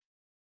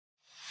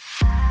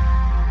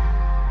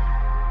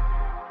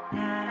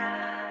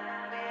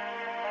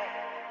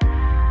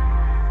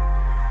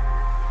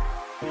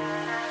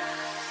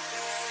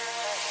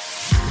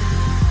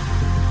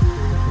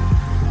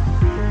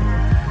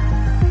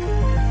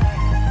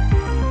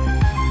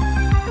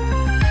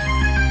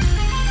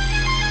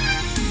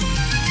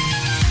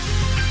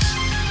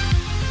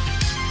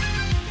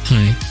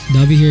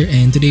Davi here,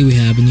 and today we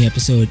have a new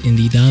episode in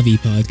the Davi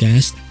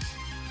podcast.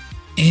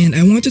 And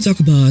I want to talk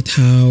about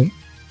how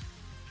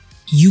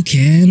you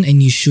can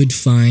and you should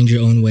find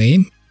your own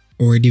way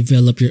or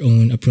develop your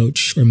own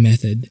approach or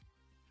method.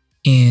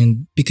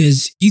 And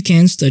because you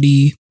can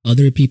study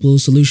other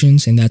people's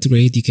solutions, and that's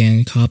great, you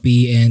can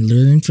copy and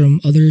learn from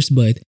others,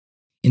 but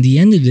in the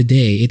end of the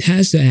day, it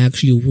has to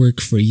actually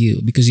work for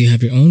you because you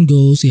have your own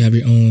goals, you have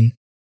your own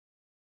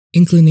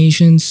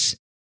inclinations.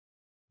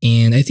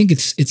 And I think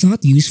it's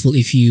not useful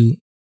if you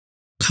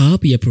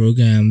copy a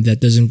program that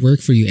doesn't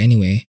work for you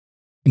anyway.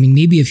 I mean,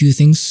 maybe a few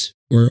things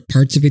or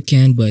parts of it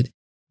can, but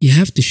you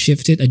have to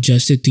shift it,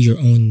 adjust it to your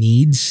own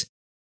needs,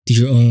 to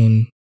your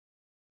own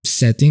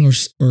setting or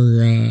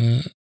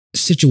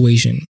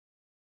situation.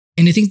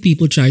 And I think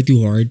people try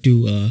too hard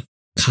to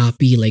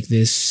copy like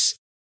this.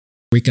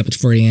 Wake up at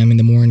 4 a.m. in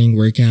the morning,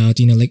 workout.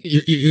 Like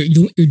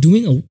you're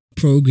doing a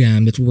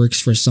program that works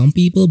for some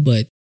people,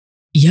 but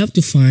you have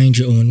to find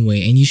your own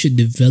way, and you should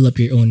develop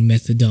your own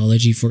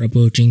methodology for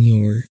approaching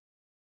your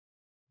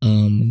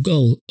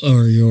goal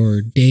or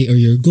your day or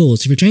your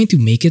goals. If you're trying to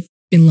make it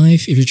in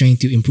life, if you're trying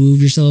to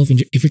improve yourself,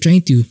 and if you're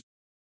trying to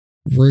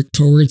work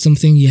towards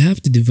something, you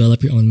have to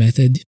develop your own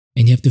method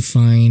and you have to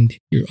find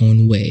your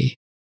own way.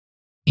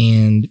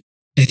 And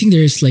I think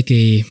there's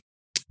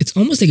it's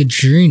almost like a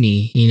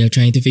journey,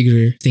 trying to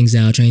figure things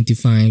out, trying to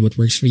find what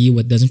works for you,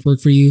 what doesn't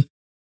work for you,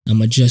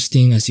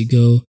 adjusting as you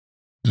go.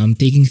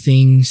 Taking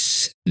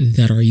things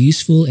that are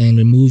useful and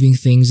removing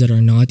things that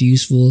are not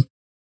useful.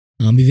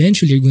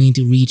 Eventually, you're going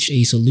to reach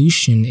a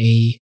solution,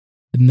 a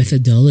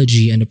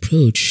methodology, an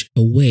approach,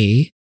 a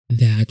way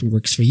that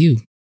works for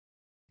you.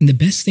 And the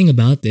best thing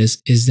about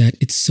this is that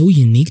it's so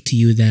unique to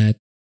you that,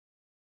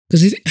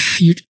 because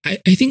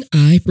I think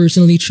I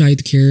personally try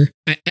to care.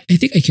 I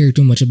think I care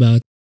too much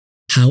about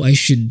how I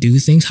should do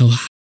things,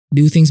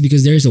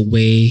 because there's a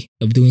way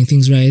of doing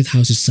things, right?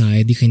 How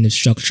society kind of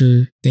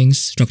structures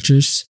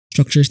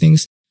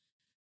things.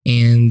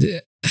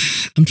 And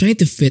I'm trying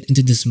to fit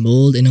into this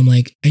mold, and I'm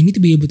like, I need to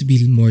be able to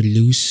be more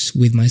loose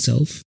with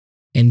myself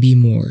and be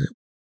more.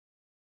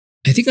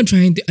 I think I'm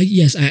trying to,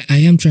 yes, I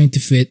am trying to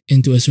fit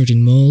into a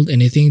certain mold,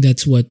 and I think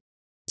that's what's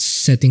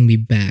setting me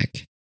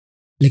back.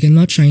 Like, I'm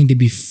not trying to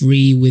be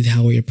free with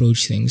how I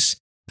approach things.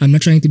 I'm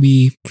not trying to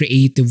be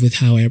creative with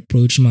how I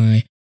approach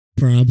my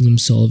problem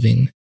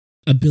solving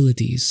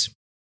abilities.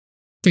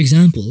 For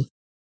example,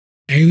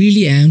 I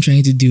really am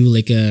trying to do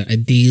like a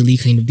daily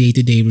kind of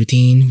day-to-day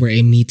routine where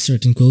I meet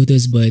certain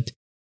quotas, but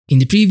in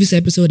the previous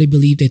episode, I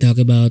believe I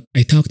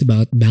talked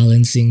about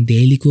balancing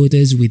daily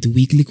quotas with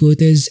weekly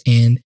quotas,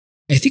 and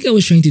I think I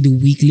was trying to do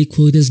weekly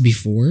quotas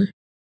before.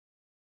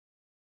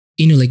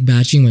 Like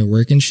batching my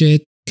work and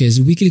shit,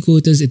 because weekly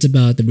quotas, it's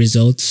about the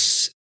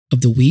results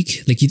of the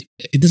week. Like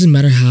it doesn't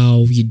matter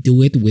how you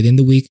do it within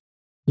the week.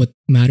 What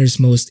matters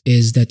most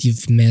is that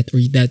you've met or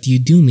that you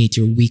do meet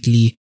your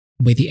weekly.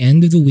 By the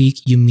end of the week,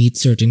 you meet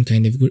certain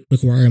kind of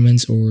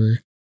requirements or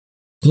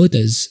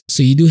quotas.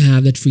 So you do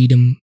have that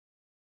freedom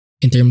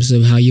in terms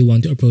of how you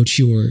want to approach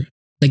the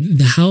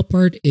how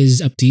part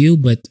is up to you,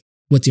 but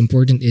what's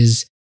important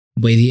is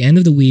by the end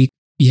of the week,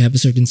 you have a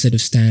certain set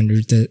of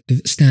standards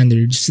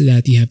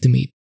that you have to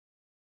meet.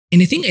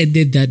 And I think I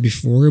did that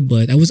before,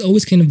 but I was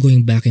always kind of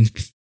going back and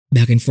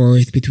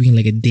forth between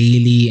like a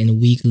daily and a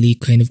weekly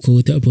kind of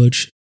quota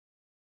approach.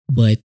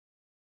 But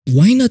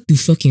why not do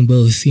fucking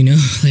both,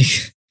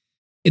 Like,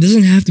 it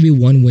doesn't have to be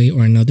one way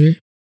or another.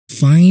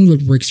 Find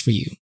what works for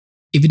you.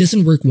 If it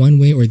doesn't work one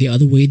way or the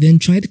other way, then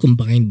try to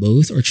combine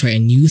both or try a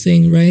new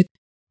thing, right?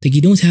 Like,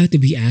 you don't have to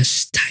be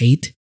as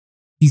tight.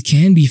 You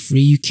can be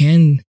free. You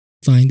can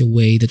find a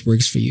way that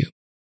works for you.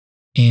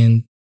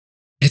 And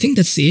I think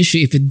that's the issue.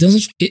 If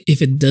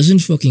it doesn't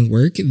fucking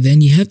work, then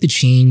you have to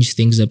change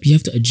things up. You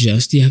have to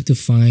adjust. You have to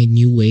find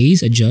new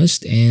ways,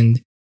 adjust,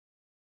 and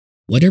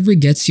whatever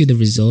gets you the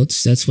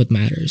results, that's what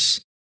matters.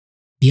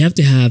 You have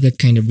to have that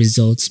kind of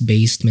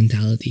results-based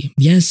mentality.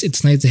 Yes,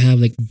 it's nice to have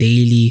like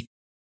daily,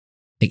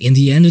 like in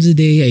the end of the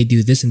day, I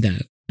do this and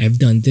that. I've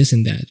done this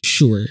and that,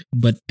 sure.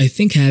 But I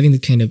think having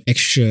that kind of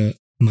extra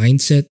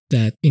mindset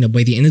that,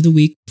 by the end of the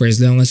week, for as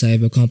long as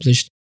I've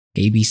accomplished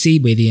ABC,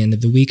 by the end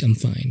of the week, I'm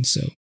fine.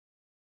 So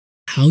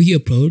how you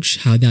approach,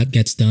 how that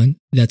gets done,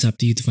 that's up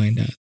to you to find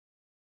out.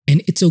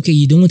 And it's okay,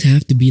 you don't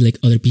have to be like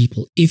other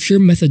people. If your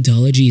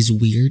methodology is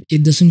weird,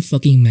 it doesn't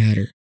fucking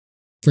matter.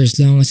 For as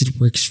long as it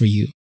works for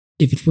you.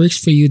 If it works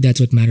for you, that's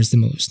what matters the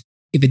most.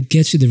 If it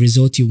gets you the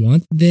result you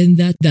want, then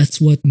that's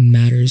what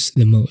matters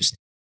the most.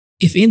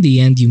 If in the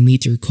end you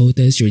meet your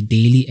quotas, your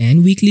daily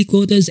and weekly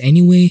quotas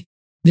anyway,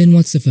 then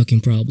what's the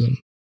fucking problem?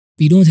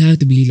 You don't have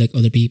to be like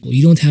other people.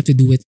 You don't have to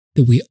do it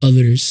the way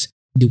others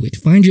do it.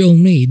 Find your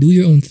own way. Do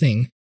your own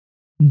thing.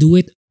 Do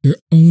it your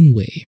own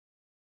way.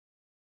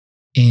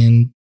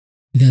 And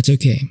that's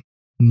okay.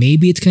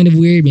 Maybe it's kind of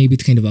weird, maybe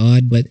it's kind of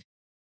odd, but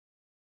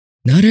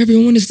not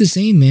everyone is the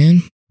same,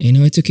 man.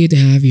 It's okay to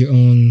have your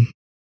own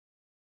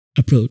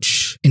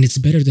approach, and it's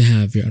better to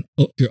have your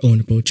own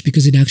approach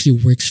because it actually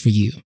works for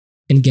you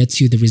and gets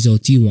you the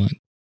results you want.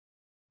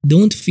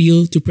 Don't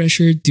feel too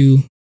pressured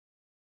to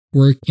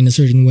work in a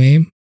certain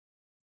way.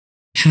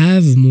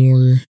 have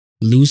more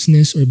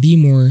looseness or be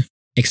more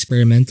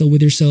experimental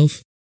with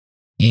yourself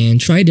and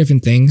try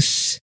different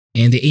things.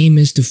 And the aim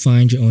is to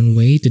find your own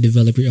way, to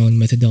develop your own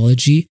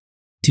methodology,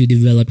 to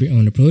develop your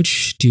own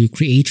approach, to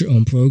create your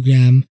own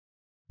program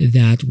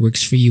that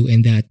works for you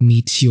and that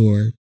meets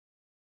your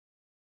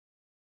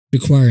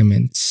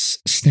requirements,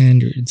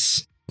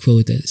 standards,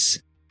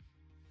 quotas.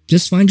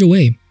 Just find your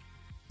way.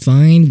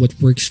 Find what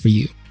works for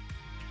you.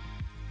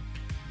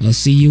 I'll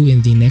see you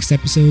in the next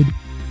episode.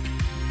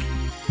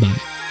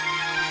 Bye.